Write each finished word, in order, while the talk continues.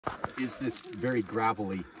is this very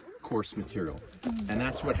gravelly, coarse material. And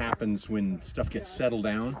that's what happens when stuff gets settled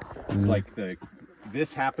down. It's like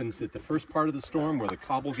this happens at the first part of the storm where the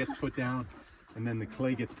cobble gets put down and then the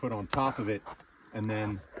clay gets put on top of it, and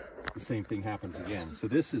then the same thing happens again. So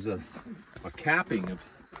this is a capping of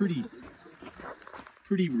pretty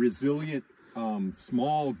resilient,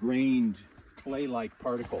 small grained clay-like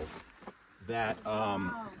particles that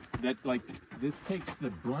like this takes the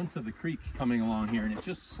brunt of the creek coming along here, and it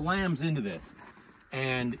just slams into this,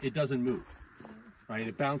 and it doesn't move, right?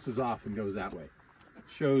 It bounces off and goes that way. It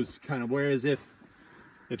shows kind of, whereas if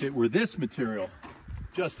it were this material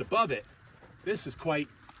just above it, this is quite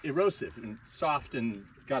erosive and soft and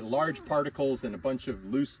got large particles and a bunch of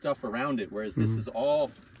loose stuff around it, whereas this is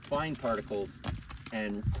all fine particles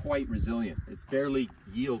and quite resilient. It barely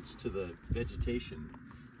yields to the vegetation,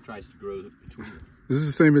 tries to grow between them. Is this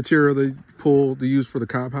the same material they use for the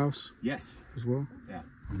cob house? Yes. As well? Yeah.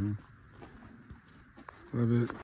 Love it.